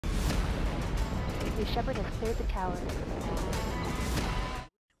The Shepard has cleared the tower.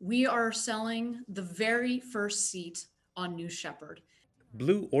 We are selling the very first seat on New Shepard.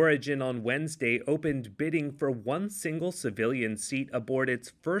 Blue Origin on Wednesday opened bidding for one single civilian seat aboard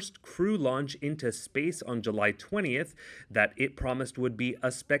its first crew launch into space on July 20th that it promised would be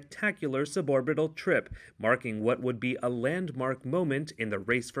a spectacular suborbital trip, marking what would be a landmark moment in the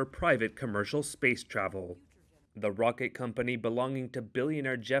race for private commercial space travel. The rocket company belonging to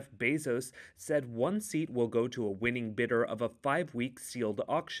billionaire Jeff Bezos said one seat will go to a winning bidder of a 5-week sealed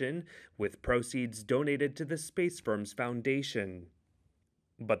auction, with proceeds donated to the space firm's foundation.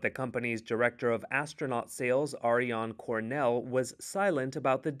 But the company's director of astronaut sales, Ariane Cornell, was silent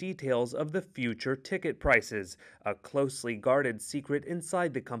about the details of the future ticket prices, a closely guarded secret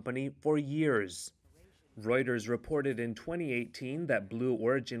inside the company for years. Reuters reported in 2018 that Blue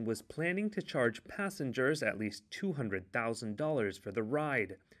Origin was planning to charge passengers at least $200,000 for the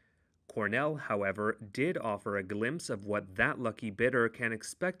ride. Cornell, however, did offer a glimpse of what that lucky bidder can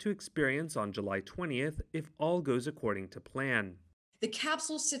expect to experience on July 20th if all goes according to plan. The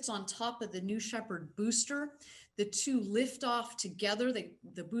capsule sits on top of the New Shepard booster. The two lift off together,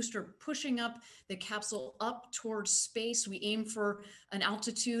 the booster pushing up the capsule up towards space. We aim for an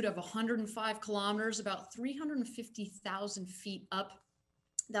altitude of 105 kilometers, about 350,000 feet up.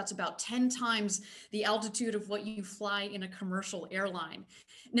 That's about 10 times the altitude of what you fly in a commercial airline.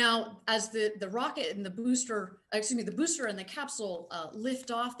 Now, as the rocket and the booster and the capsule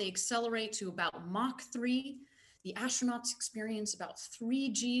lift off, they accelerate to about Mach 3. The astronauts experience about 3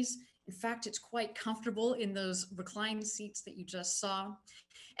 Gs. In fact, it's quite comfortable in those reclined seats that you just saw.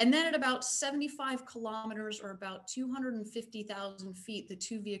 And then at about 75 kilometers or about 250,000 feet, the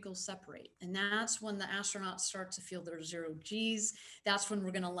two vehicles separate. And that's when the astronauts start to feel their 0 Gs. That's when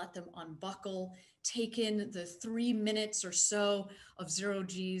we're going to let them unbuckle, take in the 3 minutes or so of 0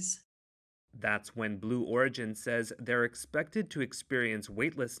 Gs. That's when Blue Origin says they're expected to experience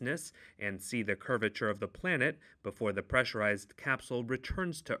weightlessness and see the curvature of the planet before the pressurized capsule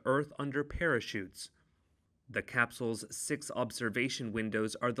returns to Earth under parachutes. The capsule's 6 observation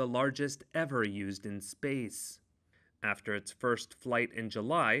windows are the largest ever used in space. After its first flight in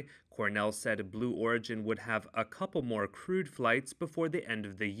July, Cornell said Blue Origin would have a couple more crewed flights before the end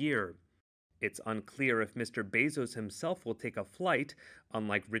of the year. It's unclear if Mr. Bezos himself will take a flight,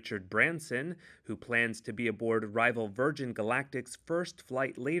 unlike Richard Branson, who plans to be aboard rival Virgin Galactic's first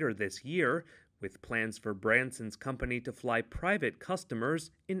flight later this year, with plans for Branson's company to fly private customers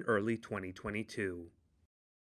in early 2022.